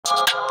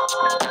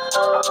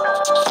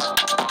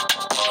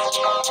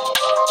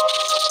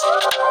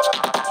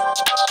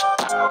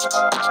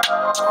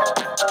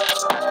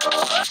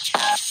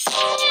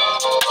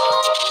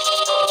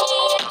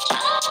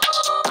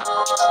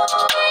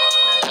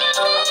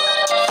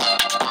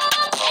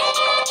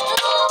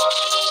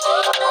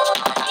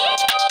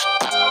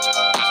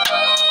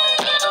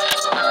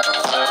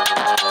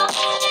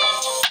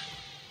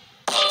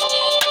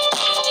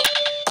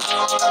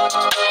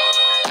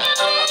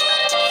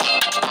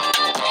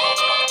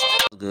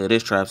good?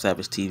 It's Trap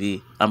Savage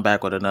TV. I'm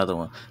back with another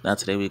one. Now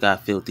today we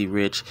got Philthy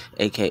Rich,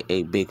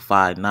 aka Big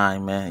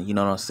 5'9", man. You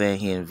know what I'm saying?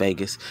 He in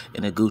Vegas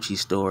in a Gucci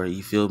store.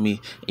 You feel me?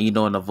 And you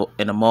know in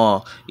the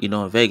mall, you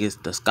know in Vegas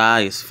the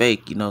sky is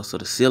fake. You know, so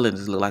the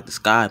ceilings look like the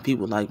sky, and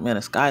people like, man,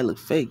 the sky look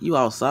fake. You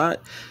outside?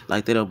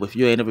 Like they don't. If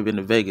you ain't never been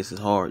to Vegas,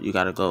 it's hard. You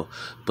gotta go.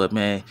 But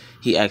man,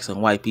 he asking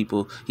white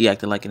people. He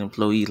acting like an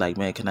employee. Like,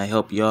 man, can I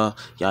help y'all?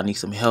 Y'all need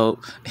some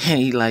help? And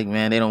he like,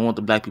 man, they don't want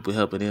the black people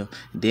helping him.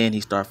 Then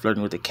he start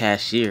flirting with the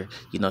cashier.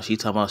 You know, she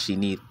talking about she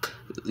need,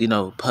 you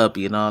know,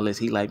 puppy and all this.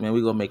 He like, man,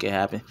 we gonna make it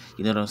happen.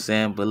 You know what I'm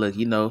saying? But look,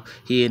 you know,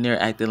 he in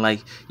there acting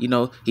like, you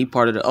know, he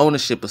part of the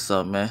ownership or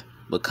something, man.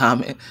 But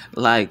comment,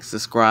 like,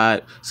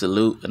 subscribe,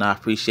 salute, and I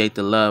appreciate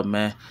the love,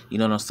 man. You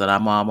know what I'm saying?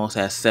 I'm almost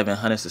at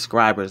 700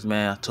 subscribers,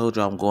 man. I told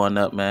you I'm going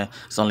up, man.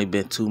 It's only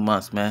been 2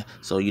 months, man.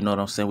 So you know what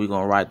I'm saying? We're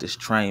going to ride this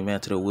train,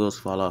 man, till the wheels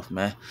fall off,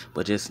 man.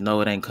 But just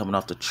know it ain't coming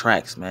off the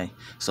tracks, man.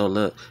 So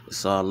look,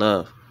 it's all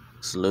love.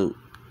 Salute.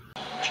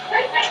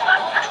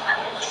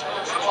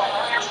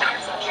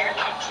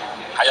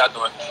 How y'all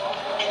doing?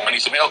 I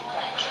need some help?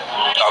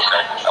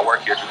 Okay, I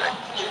work here today.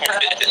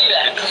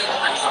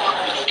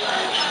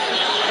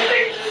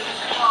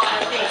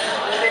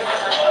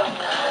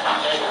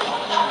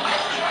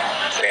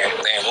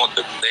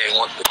 They ain't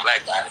want the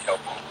black guy to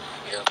help them.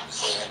 You know what I'm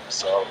saying?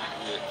 So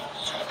yeah,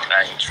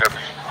 I ain't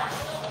tripping.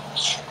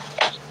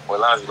 Well,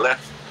 Lonzy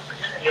left.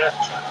 Yeah.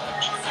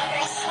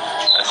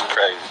 That's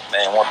crazy. They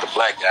ain't want the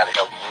black guy to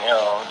help them. You know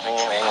what I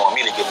mean? They ain't want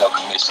me to get no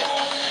commission.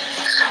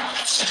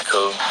 It's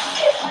cool.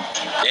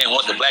 They didn't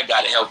want the black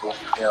guy to help them.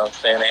 You know what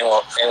I'm saying? They ain't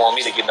want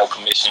me to get no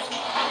commission.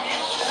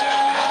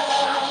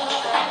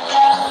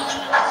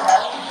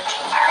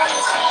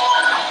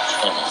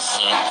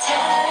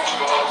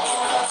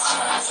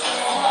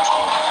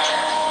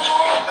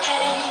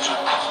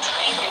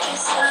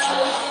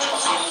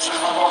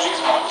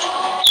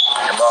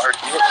 Am I hurt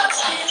you?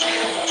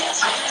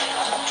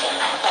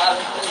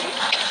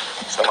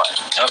 Somebody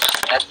jumped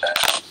at that.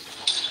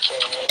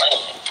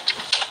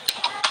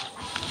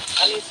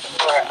 I need some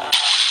more.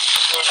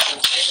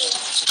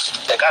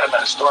 They got them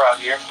at a store out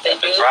here. They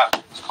do?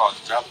 Drop. It's called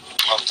Drop.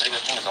 I think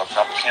it's on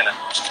Tropicana.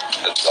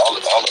 All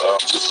the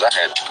juices I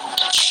had,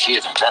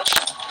 kids and drunk.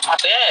 I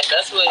bet.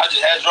 That's what. I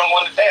just had drunk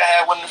one today. I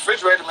had one in the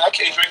refrigerator. Man, I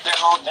can't drink that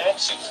whole damn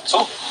shit.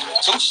 Too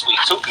sweet,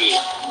 too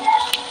good.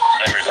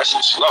 That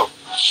shit's slow.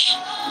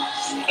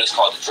 It's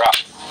called the Drop.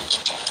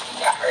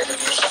 I heard it.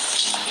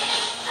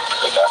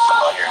 They got some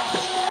out here.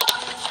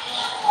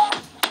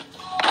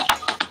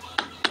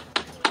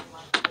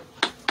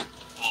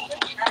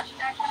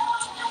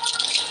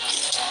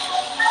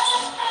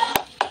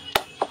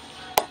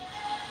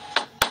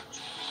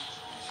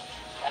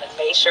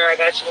 Make sure I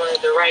got you one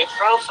of the right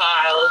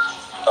profiles.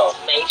 Oh.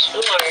 Make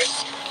sure.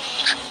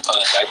 Oh,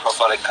 that's right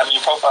profile. How many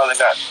profiles they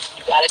got?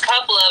 You got a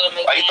couple of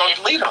them. Why you don't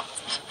delete them?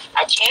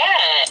 I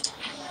can't.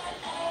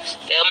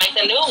 They'll make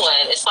a new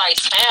one. It's like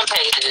spam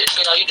pages.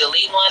 You know, you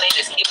delete one, they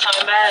just keep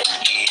coming back.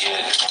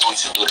 Yeah, we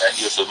should do that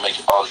here so make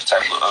all these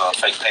type of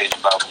fake pages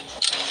about me.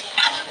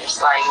 It's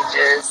like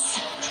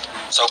just.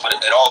 So, but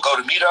it all go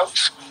to me though?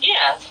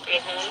 Yeah.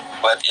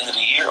 But at the end of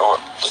the year, or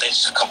they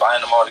just combine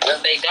them all together?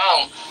 They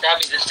don't.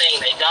 That'd be the thing.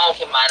 They don't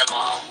combine them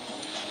all.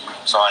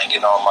 So I ain't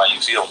getting all my, you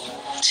feel me?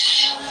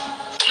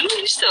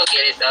 You still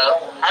get it though.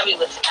 I be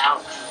looking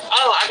out.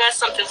 Oh, I got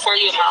something for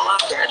you in my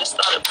locker. I just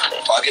thought about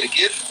it. Oh, I get a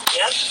gift?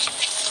 Yep.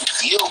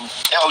 You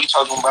know you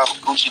talking about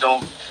Gucci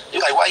don't.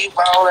 You're like, why you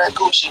buy all that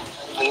Gucci?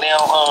 And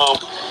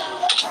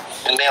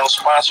they don't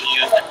sponsor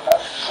you,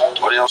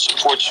 or they don't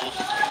support you.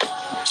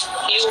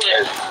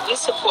 You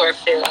support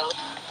Phil.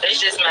 They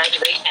just maybe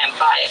they can't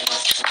buy it.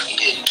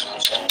 Yeah, you know what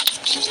I'm saying?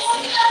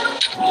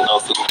 You know,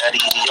 if it's that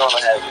easy, y'all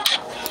have it.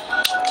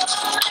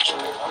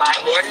 Buy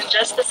more than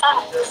just the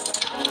size.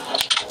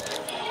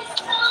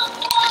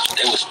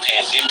 They was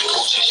pandemic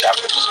Gucci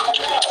shoppers.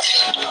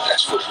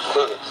 That's what it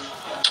was.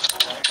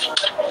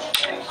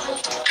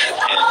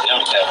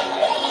 Pandemic having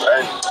gone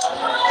crazy.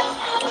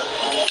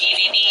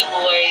 EDD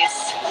boys.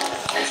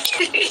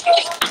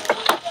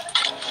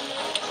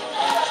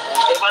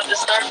 They about to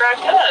start back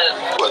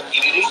up. What,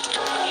 EDD?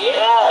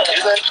 Yeah.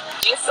 Is that?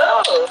 Think so.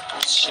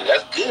 Shit,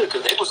 that's good,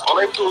 because they was all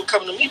they were doing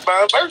coming to me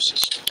buying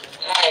verses.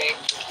 Hey.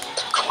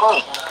 Come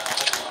on.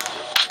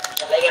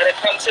 They gotta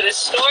come to the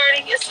store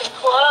to get some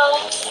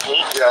clothes. They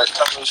gotta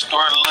come to the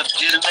store to look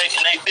good in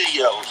their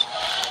videos.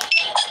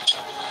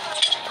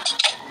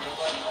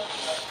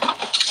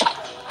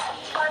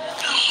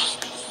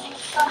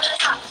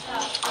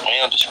 Man,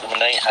 don't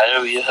discriminate.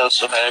 However you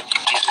hustle, however you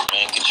get it,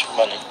 man. Get your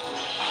money.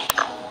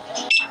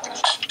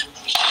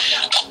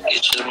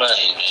 Get your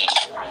money, man.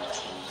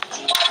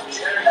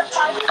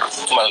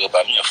 I'm gonna go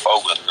buy me a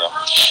 4-wheeler though.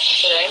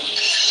 Today?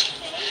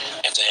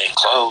 If they ain't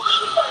closed.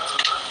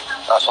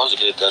 I was supposed to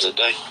get it the other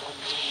day.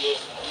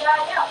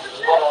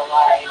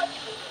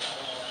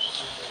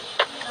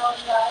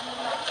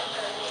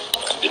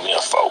 Give me a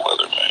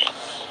 4-wheeler, man.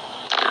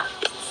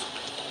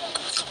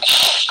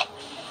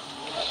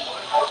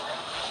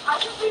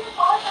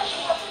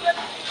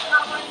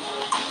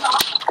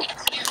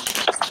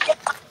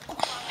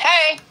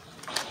 Hey.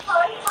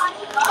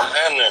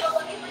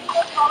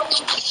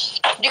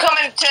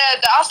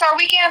 All-Star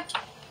Weekend?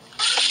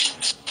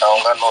 I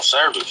don't got no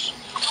service.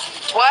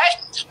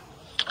 What?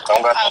 I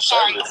don't got no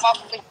sorry, service.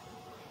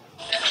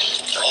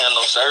 I ain't got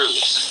no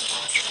service.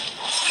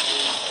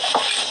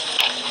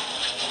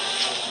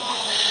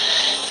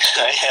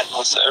 I ain't had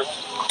no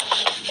service.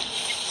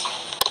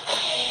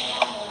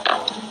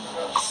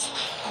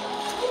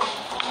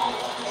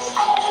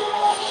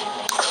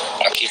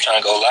 I keep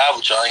trying to go live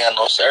with y'all. I ain't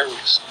got no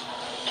service.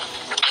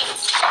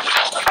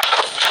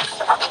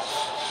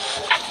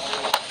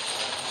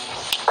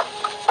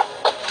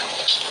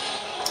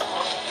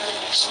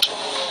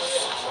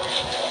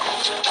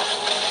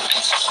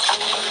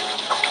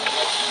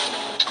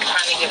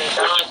 Trying to get a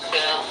dog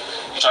still.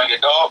 You trying to get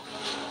a dog?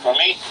 For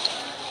me?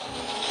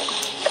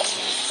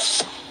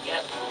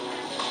 Yep.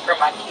 For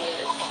my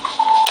kids.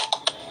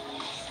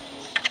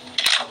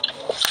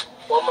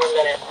 One more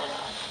minute.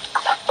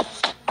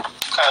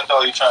 What kind of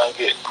dog you trying to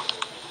get?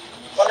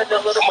 One of the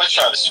little. I'm just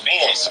trying to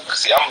spin.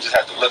 See, I'm just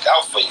have to look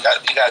out for you. You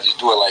gotta just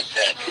do it like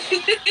that.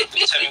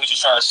 Tell me what you're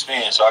trying to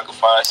spin so I can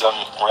find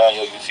something around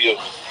you. You feel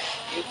me?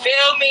 You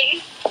feel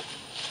me?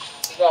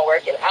 You gonna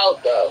work it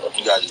out though.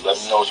 You gotta just let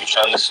me know what you're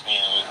trying to spin.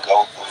 We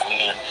go from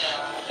there.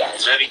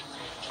 You ready?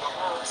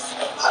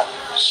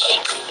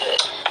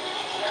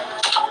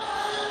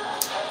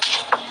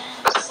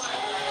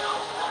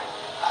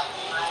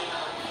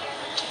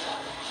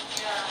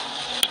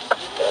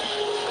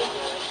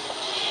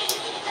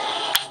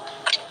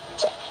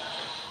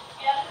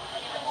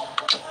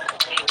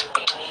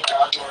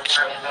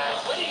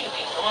 What are you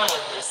doing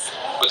with this?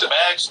 With the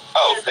bags?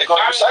 Oh, they go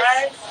in the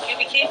recycle. You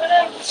be keeping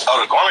them? Oh,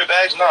 the garment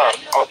bags? No.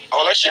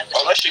 Oh, that shit go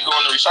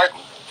in the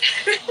recycle.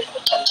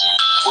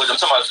 What, I'm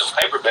talking about the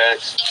paper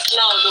bags?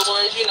 No, the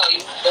ones,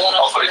 the one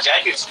Oh, for the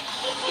jackets?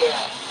 Yeah.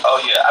 Oh,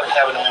 yeah, I've been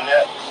having them in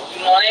there.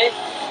 You want it?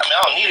 I mean,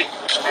 I don't need it.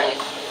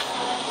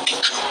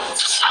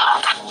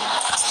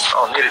 I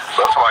don't need it,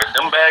 but for like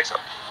them bags,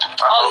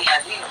 Oh, yeah.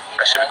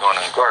 that should be going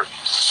in the garbage.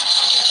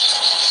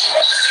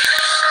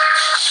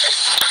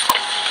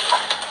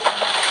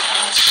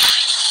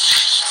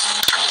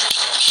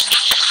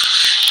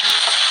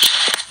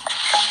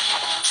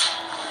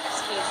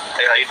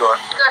 Hey, how you doing?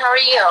 Good, how are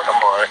you?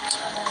 I'm alright.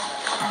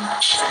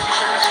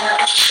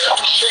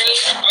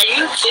 Are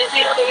you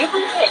busy? Can you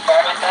bring me a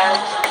garment bag?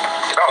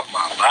 Get off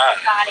my line.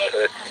 Got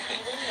it.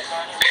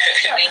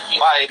 Thank you.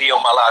 Why ain't he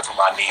on my line till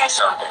I need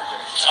something?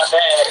 Not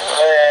bad.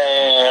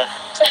 Man.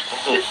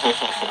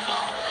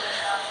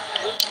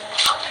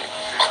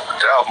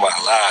 Get off my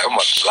line. I'm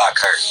gonna block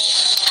her.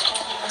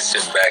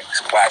 Sitting back,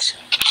 watching.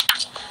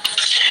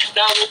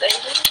 No, thank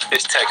you.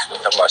 Just text me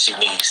talking about she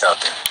needs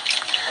something.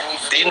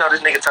 Do you know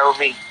this nigga told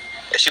me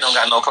that she don't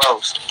got no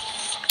clothes?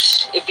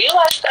 It be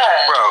like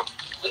that. Bro.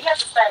 We got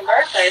the same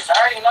birthday, so I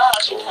already know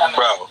she's coming.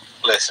 Bro,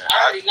 listen.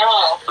 I already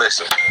know.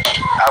 Listen.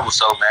 I was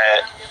so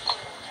mad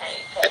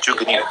that you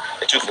can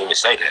even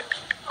say that.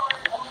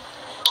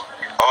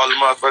 All the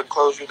motherfucking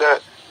clothes you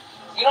got?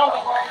 You don't be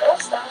wearing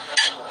that stuff?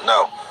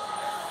 No.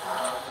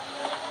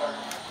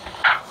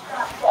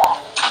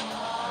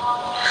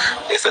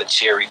 It's a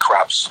cherry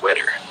crop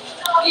sweater.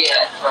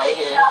 Yeah, right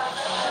here.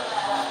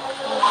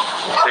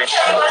 See?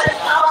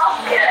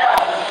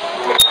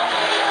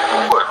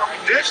 What?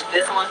 This?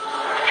 This one?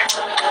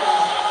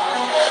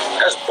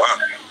 That's bomb.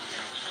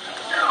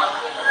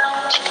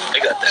 They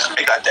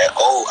got that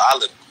old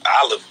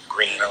olive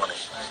green on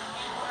it.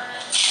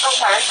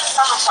 Okay,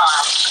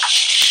 summertime.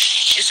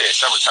 You said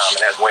summertime and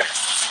that's winter.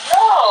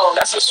 No.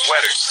 That's a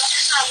sweater.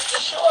 Summertime with the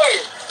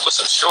shorts. With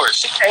some shorts.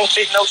 She can't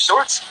fit no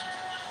shorts.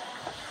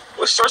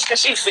 What shorts can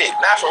she fit?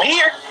 Not from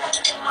here.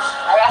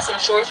 I got some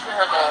shorts for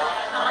her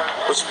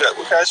though. What you got?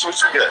 What kind of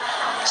shorts you got?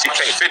 She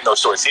can't fit no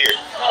shorts here.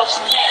 No,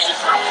 she can't.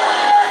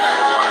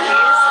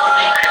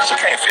 She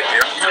can't fit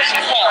there. No, she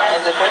can't.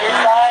 In the bigger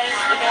size?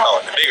 Oh,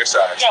 in the bigger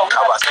size. Yeah,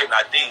 How about say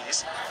not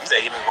these? You say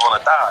even go on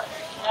a thigh.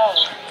 No.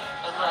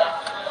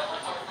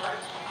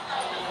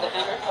 The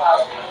bigger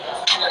size.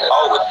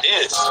 Oh, with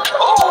this.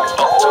 Oh,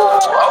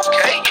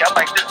 okay. I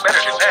like this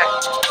better than that.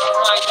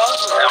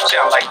 I'm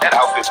saying I like that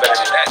outfit better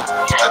than that.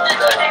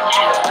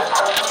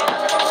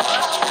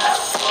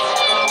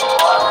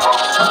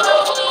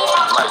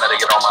 I might let her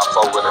get on my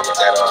phone with her with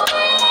that on.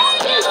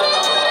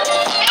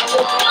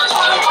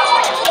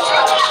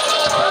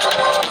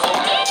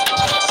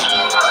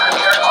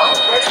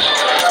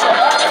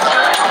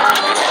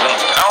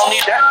 I don't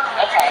need that.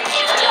 Okay.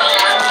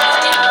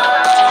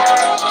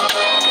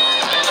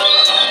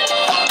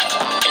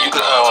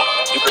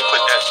 You could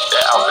put that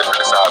outfit to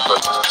the side,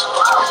 but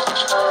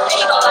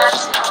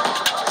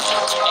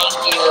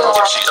Thank you.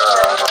 she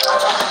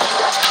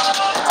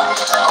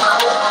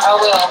I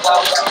will, but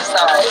I'll put the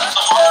side.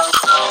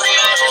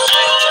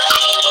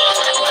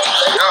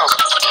 yo,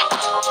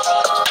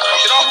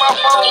 get off my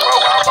phone, bro,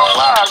 while I'm on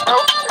live, bro.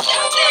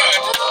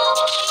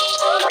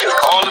 Niggas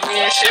calling me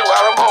and shit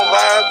while I'm on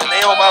live, and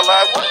they on my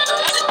live.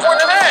 What's the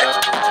point of that?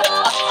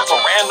 For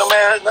random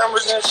ass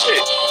numbers and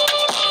shit.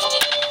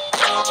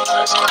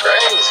 That's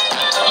crazy.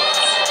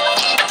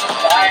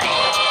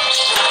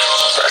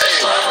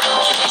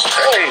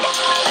 Crazy.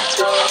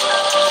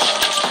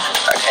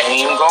 I can't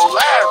even go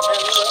live.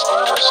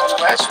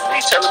 That's what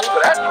you telling me,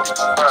 but I do.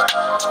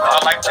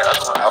 I like that other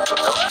one outfit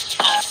though. I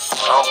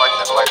don't like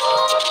that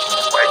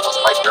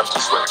white delta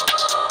sweater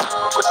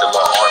with the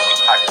little army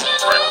pockets in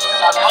front.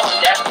 That was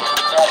definitely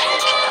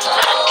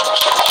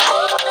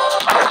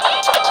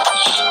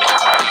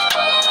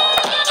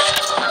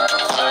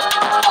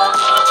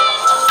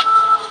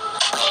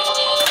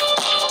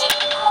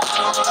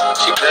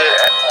She good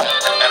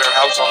at her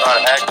house on our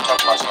act.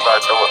 Talking about somebody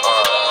throw it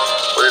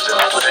what is it?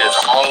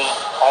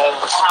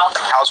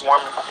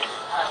 Housewarming.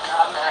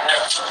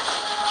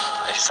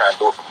 And she's trying to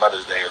do it for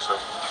Mother's Day or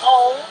something.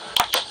 Oh.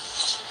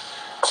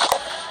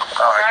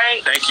 All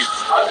right. Thank you.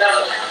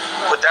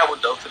 Put that one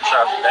though to the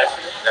side.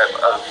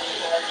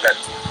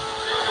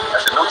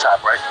 That's the new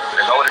top, right?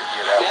 The golden.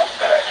 Yeah, that one.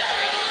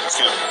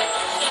 Excuse me.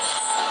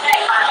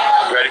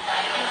 You ready?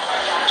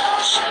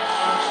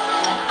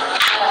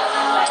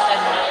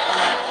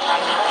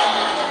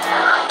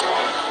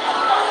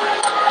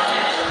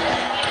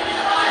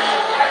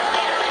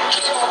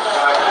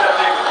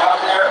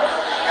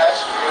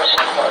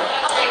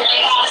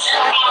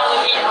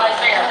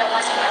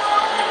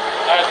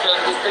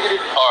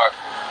 Alright.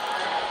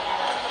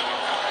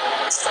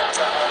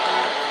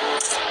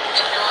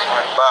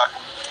 Alright, bye.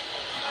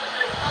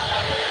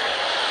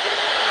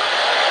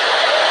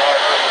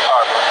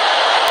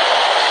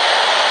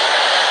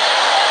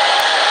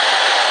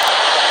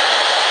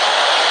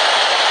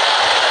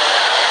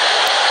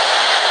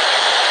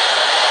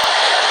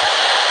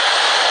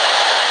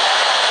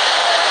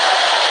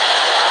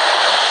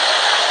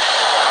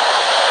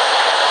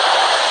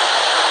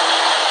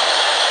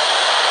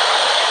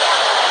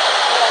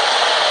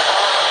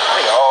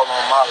 All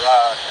on my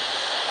live,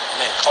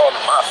 and then calling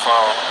my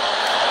phone,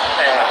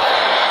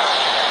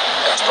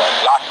 and start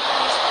blocking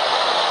me.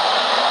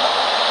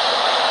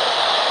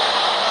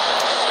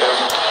 Feel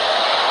me?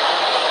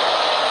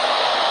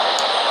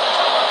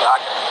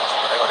 Blocking me.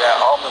 They go that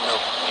almond milk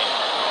again.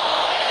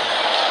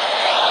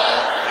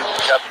 You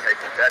got to take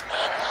that.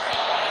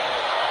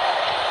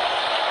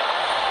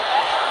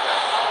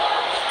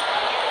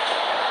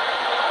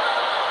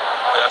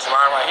 That's the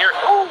line right here.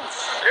 Oh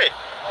shit.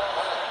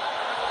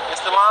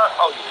 It's the line?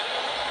 Oh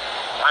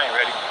yeah. I ain't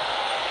ready.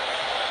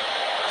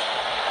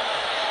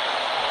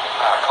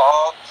 I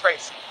called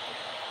Tracy.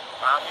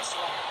 Found me some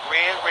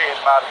red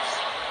bottoms.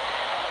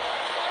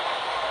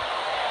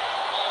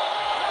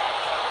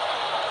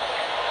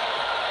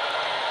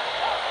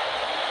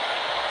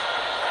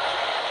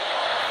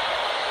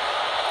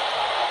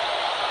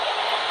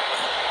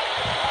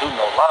 Do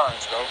no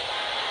lines though.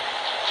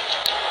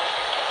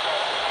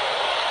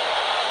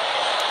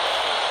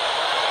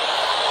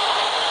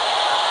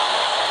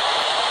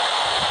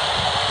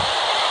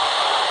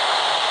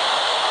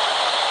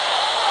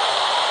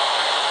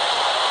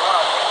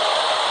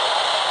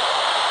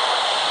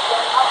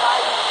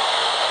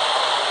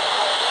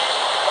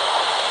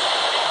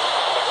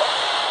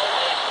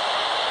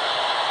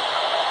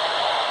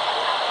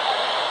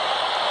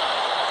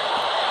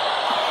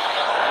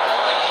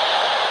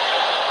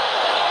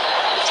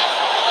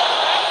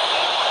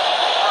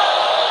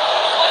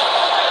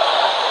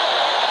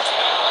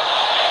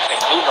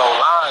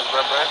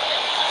 Bro.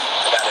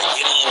 I gotta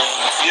get in,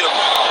 you feel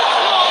me?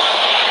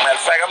 Matter of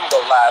fact, I'm gonna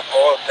go live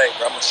all day,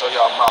 bro. I'm gonna show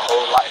y'all my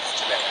whole life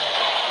today.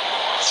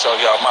 Show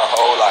y'all my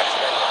whole life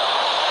today.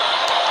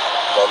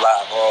 Go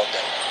live all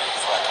day.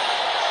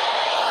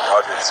 Y'all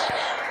just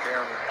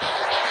feel me?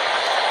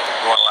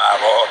 Going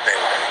live all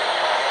day.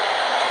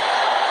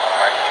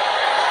 Alright?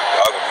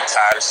 Y'all gonna be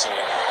tired of seeing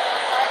me. I'm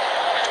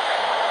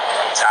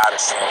tired of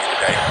seeing me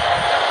today.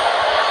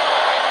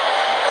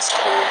 That's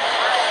cool.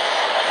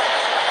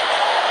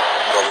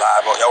 Go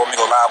live. Y'all want me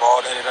to go live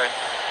all day today?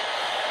 Y'all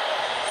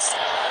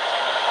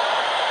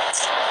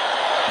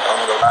want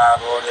me to go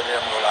live all day today? I'm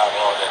gonna go live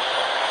all day.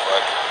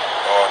 Fuck it.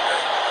 All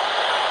day.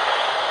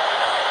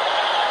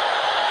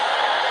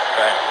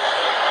 Okay?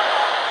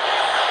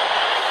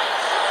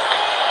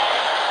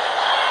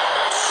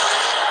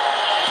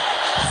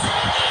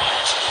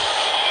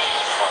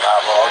 Go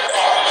live all day.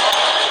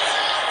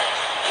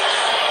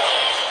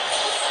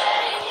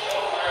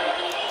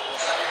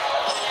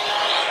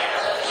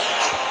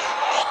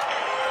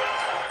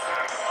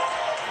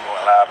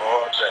 Live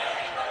all day.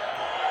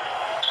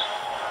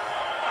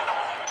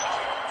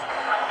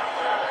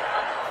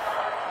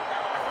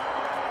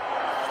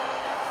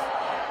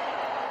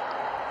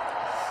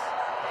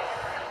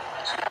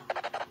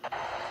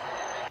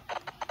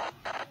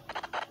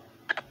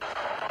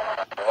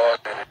 All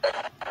day today.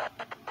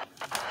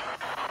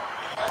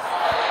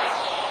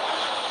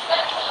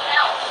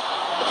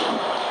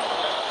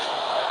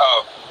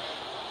 Oh.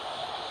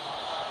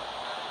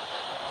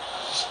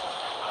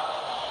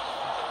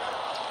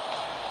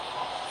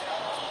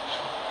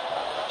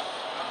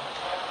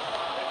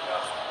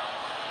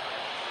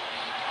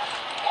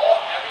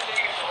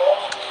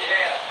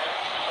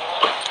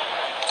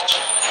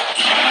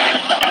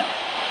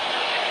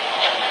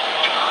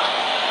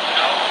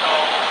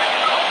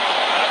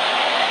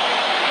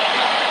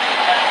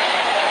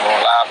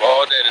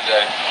 All day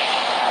today.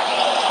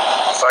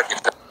 Fuck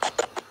it.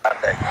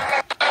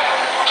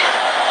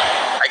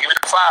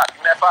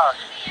 that file.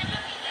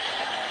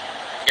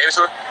 Gave it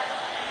to her?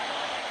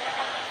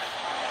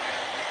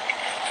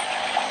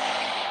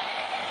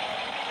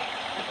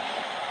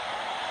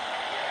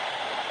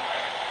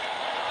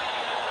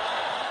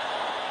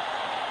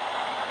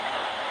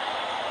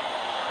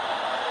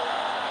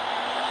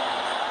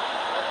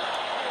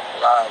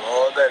 Live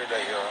all day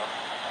today, y'all.